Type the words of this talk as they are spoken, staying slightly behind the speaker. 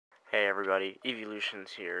Hey everybody,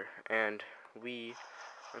 Evolution's here, and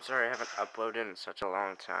I'm sorry I haven't uploaded in such a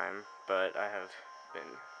long time, but I have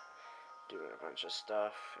been doing a bunch of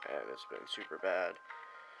stuff, and it's been super bad,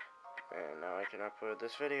 and now I can upload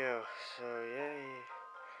this video, so yay,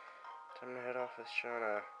 time to head off with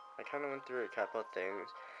Shauna. I kinda went through a couple of things,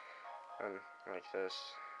 like this.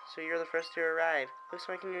 So you're the first to arrive. Looks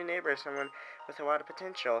like a new neighbor, someone with a lot of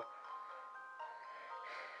potential.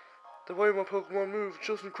 The way my Pokemon move is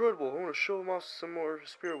just incredible. I want to show them off some more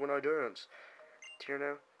spirit when I dance.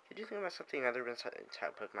 Tierno, could you think about something other than how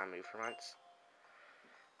Pokemon move for once?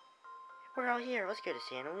 We're all here. Let's go to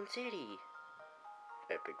Sanowin City.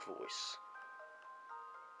 Epic voice.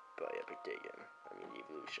 By Epic Diggin. I mean,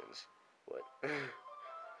 Evolutions. What?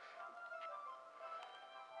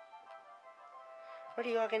 What are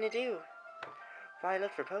you all gonna do? Well, I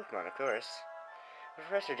look for Pokemon, of course. The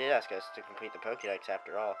professor did ask us to complete the Pokédex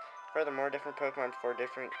after all. Furthermore, different Pokemon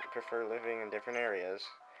prefer living in different areas.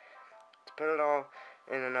 To put it all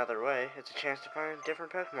in another way, it's a chance to find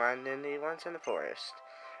different Pokemon than the ones in the forest.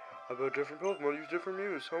 How about different Pokemon use different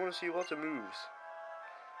moves? I want to see lots of moves.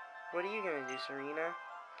 What are you going to do, Serena?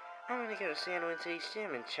 I'm going to go to Sanowin City's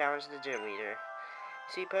gym and challenge the gym leader.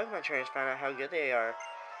 See, Pokemon trainers find out how good they are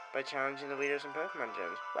by challenging the leaders in Pokemon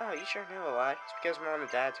gyms. Wow, you sure know a lot. It's because Mom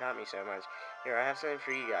and Dad taught me so much. Here, I have something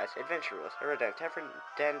for you guys. Adventure rules. I wrote down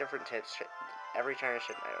 10 different tips every trainer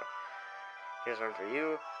should know. Here's one for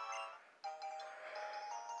you.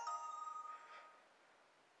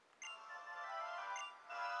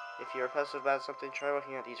 If you're puzzled about something, try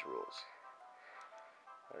looking at these rules.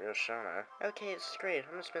 There goes Shauna. Okay, this is great.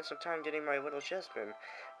 I'm gonna spend some time getting my little chest in.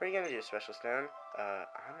 What are you gonna do, Special Stone?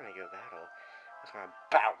 I'm gonna go battle with my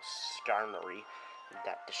Bounce Skarmory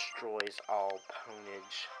that destroys all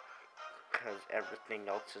ponage, because everything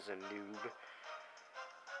else is a noob.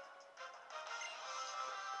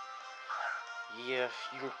 Yeah,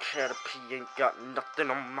 you Caterpie ain't got nothing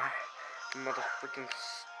on my motherfucking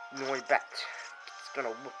Noibat. It's gonna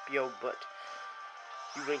whoop your butt.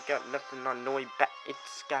 You ain't got nothing on Noibat.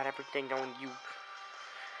 It's got everything on you.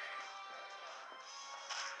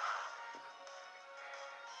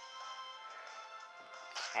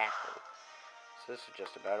 Tackle. So this is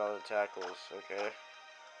just about all the tackles, okay?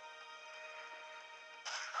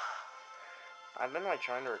 I've been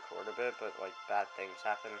trying to record a bit, but bad things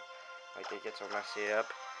happen. It gets all messy up.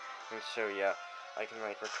 And so yeah, I can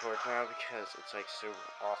record now because it's so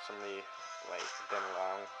awesomely been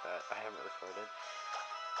long that I haven't recorded.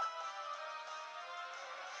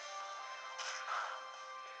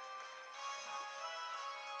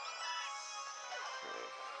 Okay,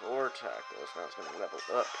 4 tackles, now it's gonna level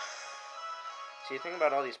up. See, the thing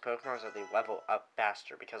about all these Pokemon is that they level up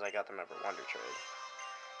faster because I got them over Wonder Trade.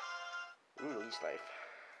 Ooh, Leech Life.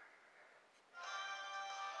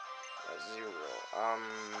 0.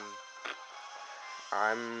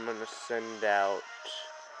 I'm gonna send out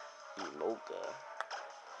Emolga.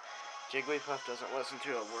 Jigglypuff doesn't listen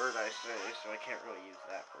to a word I say, so I can't really use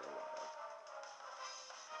that for a while.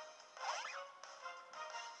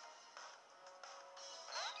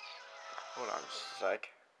 Hold on just a sec.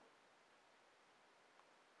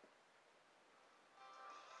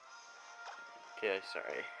 Okay,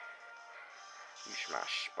 sorry. You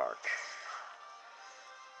smash Spark.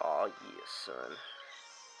 Aw, yeah, son.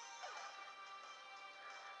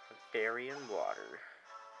 Berry and water.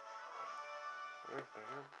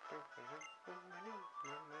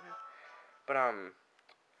 But,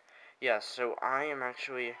 yeah, so I am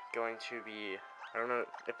actually going to be, I don't know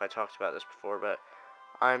if I talked about this before, but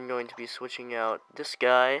I'm going to be switching out this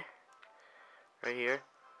guy, right here,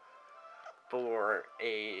 for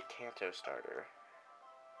a Kanto starter.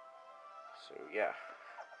 So, yeah.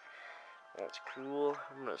 That's cool.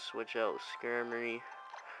 I'm gonna switch out Skarmory,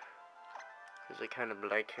 because I kind of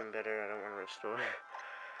like him better. I don't want to restore.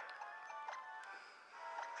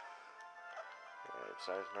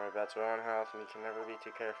 Besides, Noibat's well on health, and you can never be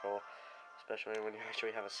too careful, especially when you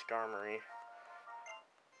actually have a Skarmory.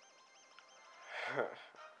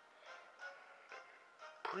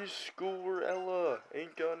 Preschooler Ella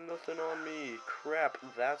ain't got nothing on me. Crap,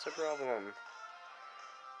 that's a problem.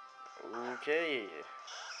 Okay.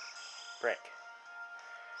 Brick.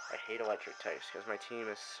 I hate electric types because my team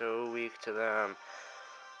is so weak to them.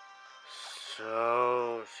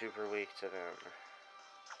 So super weak to them.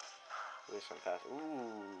 At least I'm fast.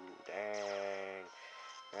 Ooh, dang.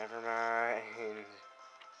 Never mind.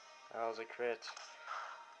 That was a crit.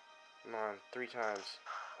 Come on, 3 times.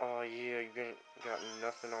 Oh yeah, you ain't got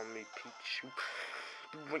nothing on me, Pichu.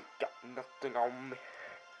 You ain't got nothing on me.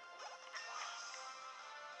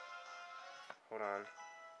 Hold on.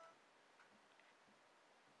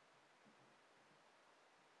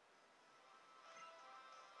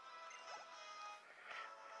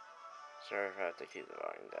 Sorry if I have to keep the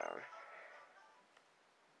volume down.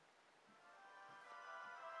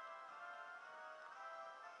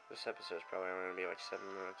 This episode's probably only going to be like 7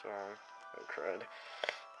 minutes long. Oh, crud.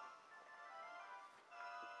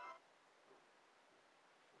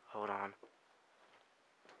 Hold on.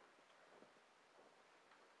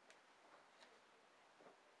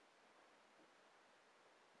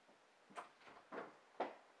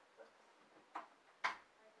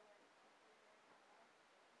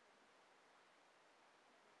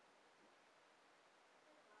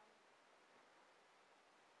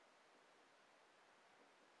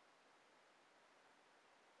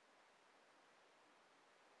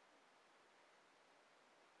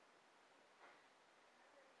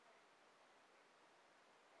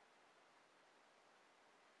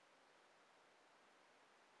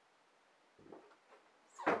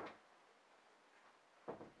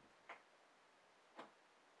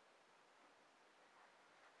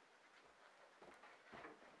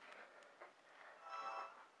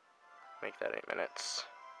 Make that 8 minutes.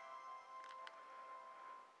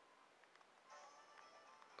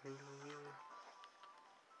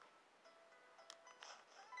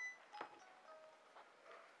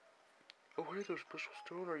 Oh hey there, Special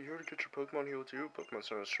Stone, are you here to get your Pokemon healed too? Pokemon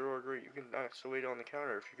Centers sure are great. You can wait on the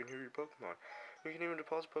counter if you can heal your Pokemon. You can even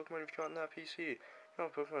deposit Pokemon you've caught in that PC. You know,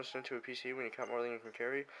 Pokemon sent to a PC when you caught more than you can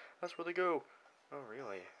carry. That's where they go. Oh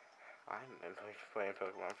really? I've been playing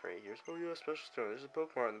Pokemon for 8 years. Oh yeah, Special Stone, there's a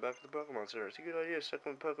Pokemon in the back of the Pokemon Center. It's a good idea to set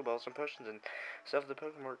with Pokeballs and potions and stuff at the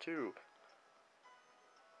Pokemon too.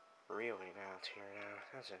 Really? Now it's here now.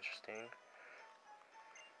 That's interesting.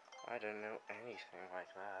 I didn't know anything like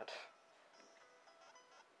that.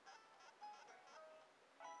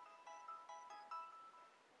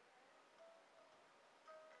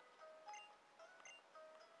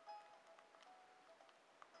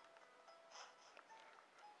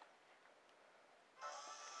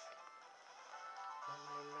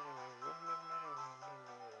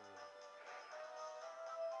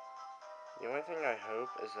 The only thing I hope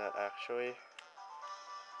is that actually,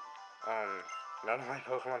 none of my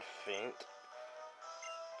Pokemon faint,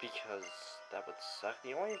 because that would suck.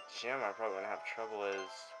 The only gym I'm probably gonna have trouble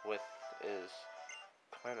is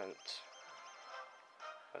Clement.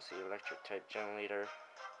 That's the electric type gym leader. It's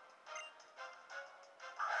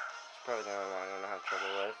probably the only one I'm gonna have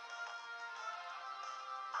trouble with.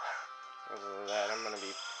 Other than that, I'm gonna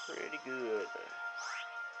be pretty good.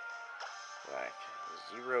 Like,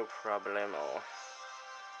 zero problemo.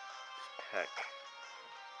 Heck.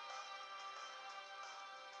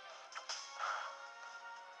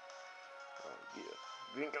 Oh yeah.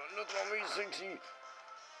 You ain't got nothing on me, 60!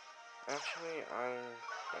 Actually, I'm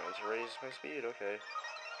going to raise my speed, okay.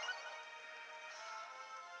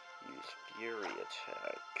 Use Fury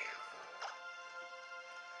Attack.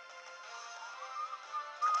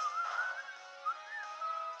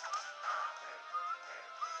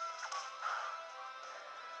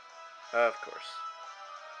 Of course.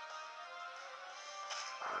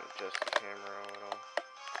 Adjust the camera a little.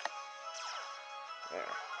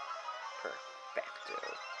 There. Perfecto.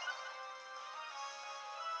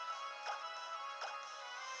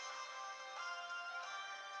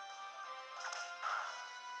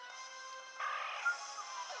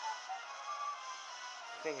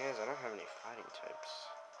 The thing is, I don't have any fighting types.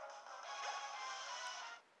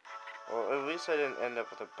 Well, at least I didn't end up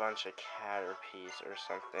with a bunch of Caterpies or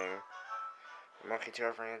something. Monkey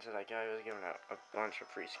Tail ran into that guy who was giving out a bunch of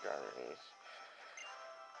free Skarmories.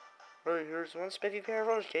 Alright, here's one spiffy pair of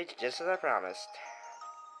roller skates, just as I promised.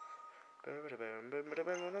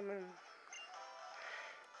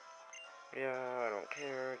 Yeah, I don't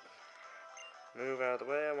care. Move out of the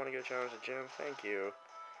way, I want to go challenge the gym, thank you.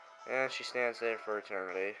 And she stands there for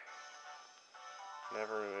eternity.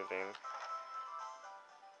 Never moving.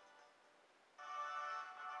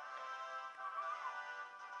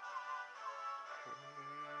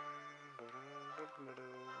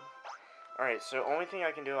 Alright, so only thing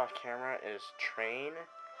I can do off camera is train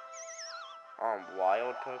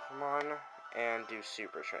wild Pokemon and do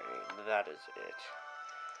super training. That is it.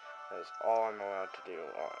 That is all I'm allowed to do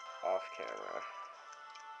off camera.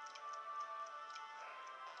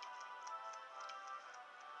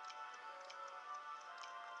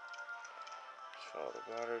 Just follow the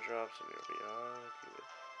water drops and you'll be all good.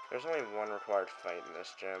 There's only one required fight in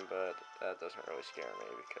this gym, but that doesn't really scare me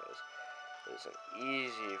because it's an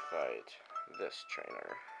easy fight. This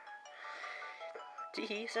trainer.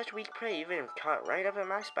 Tee, such weak prey, even caught right up in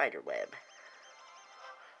my spider web.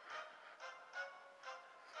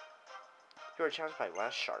 You are challenged by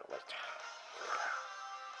West Charlotte.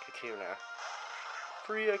 Kakuna.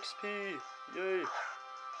 Free XP! Yay!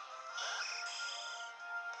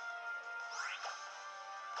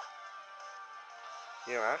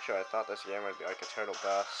 You know, actually, I thought this game would be like a total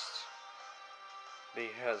bust.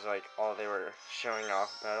 Because, like, all they were showing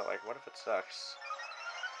off about it, like, what if it sucks?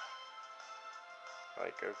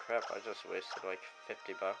 Like, oh crap, I just wasted like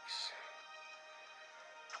 50 bucks.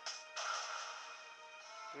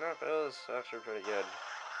 Nope, it was actually pretty good.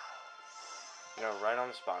 You know, right on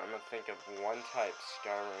the spot, I'm gonna think of one type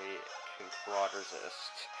Skarmory can quad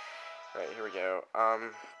resist. Right, here we go.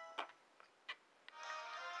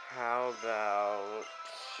 How about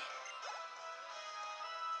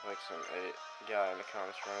like some guy in the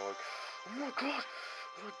comments running like, oh my god,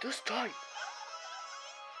 what this type?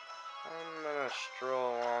 I'm gonna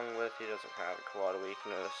stroll along with, he doesn't have a quad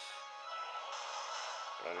weakness.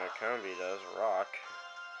 But no, Combi does, rock.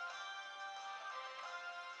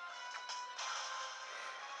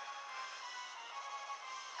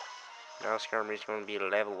 Now Skarmory's gonna be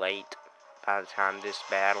level 8 by the time this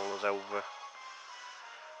battle is over.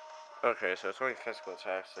 Okay, so it's only physical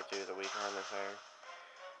attacks that do the weak armor thing.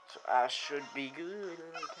 So I should be good.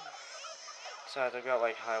 Besides, I've got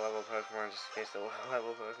like high level Pokemon just in case the low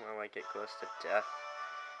level Pokemon might get close to death.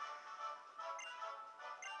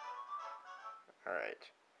 Alright.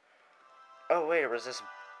 Oh wait, it was this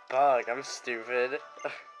bug. I'm stupid.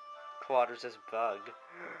 Quad resist bug.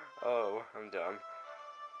 Oh, I'm dumb.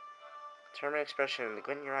 Determined expression in the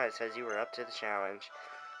glint in your eyes says you were up to the challenge.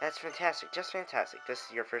 That's fantastic, just fantastic. This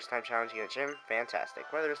is your first time challenging a gym? Fantastic.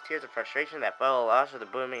 Whether it's tears of frustration that follow loss or the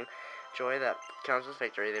booming joy that comes with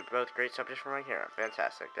victory, they're both great subjects for my hero.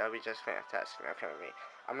 Fantastic. That would be just fantastic. Now come with me.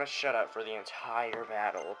 I'm gonna shut up for the entire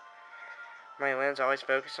battle. My lens always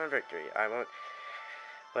focused on victory. I won't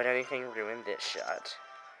let anything ruin this shot.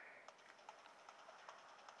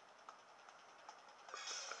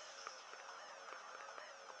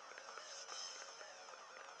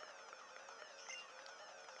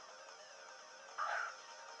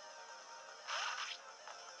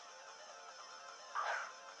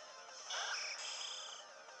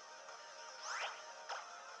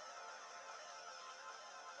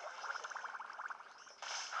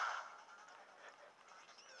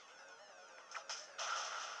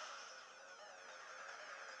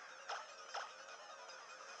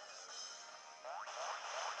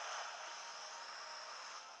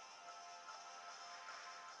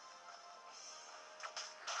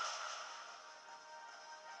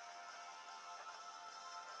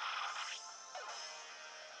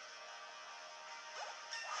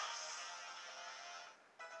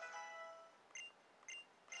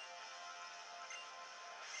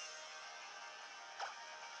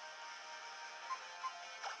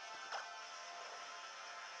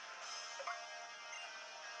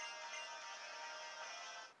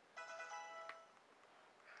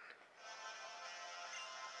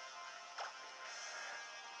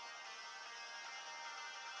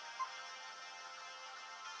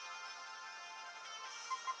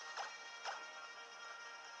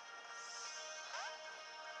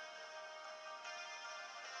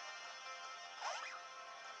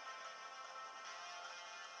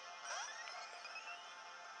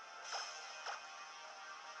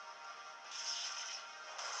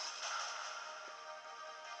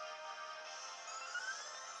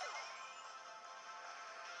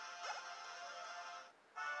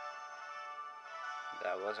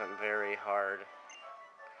 That wasn't very hard.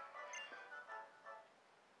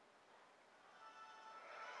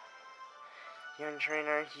 Young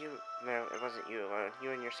trainer, no, it wasn't you alone. You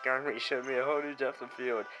and your Skarmory showed me a whole new depth of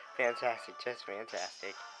field. Fantastic, just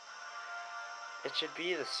fantastic. It should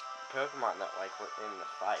be the Pokemon that, like, were in the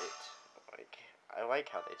fight. Like, I like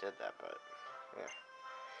how they did that, but, yeah.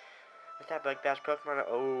 With that Bug Bash Pokemon,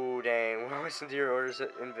 oh, dang, well, listen to your orders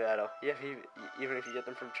in battle. Yeah, even if you get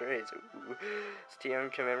them from trades. Ooh. This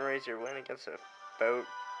TM commemorates your win against a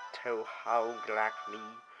Photohog like me.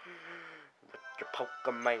 With your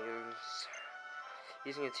Pokemons.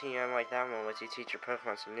 Using a TM like that one lets you teach your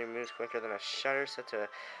Pokemon some new moves quicker than a shutter set to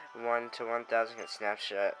 1 to 1000 can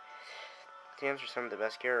snapshot. TMs are some of the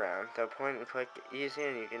best gear around. They'll point and click easy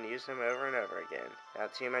and you can use them over and over again. Now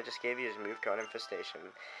the TM I just gave you is move called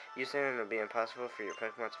Infestation. Using it and it'll be impossible for your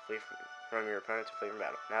Pokemon to flee from your opponent to flee from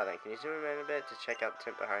battle. Now then, can you zoom in a bit to check out the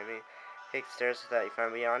tent behind me? Take the stairs so that you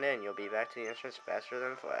find beyond it and you'll be back to the entrance faster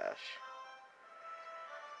than Flash.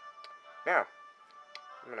 Now,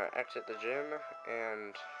 I'm gonna exit the gym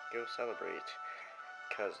and go celebrate.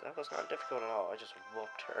 Because that was not difficult at all. I just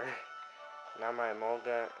whooped her. Now my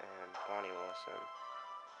Emolga and Bonnie Wilson.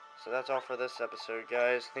 So that's all for this episode,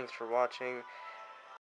 guys. Thanks for watching.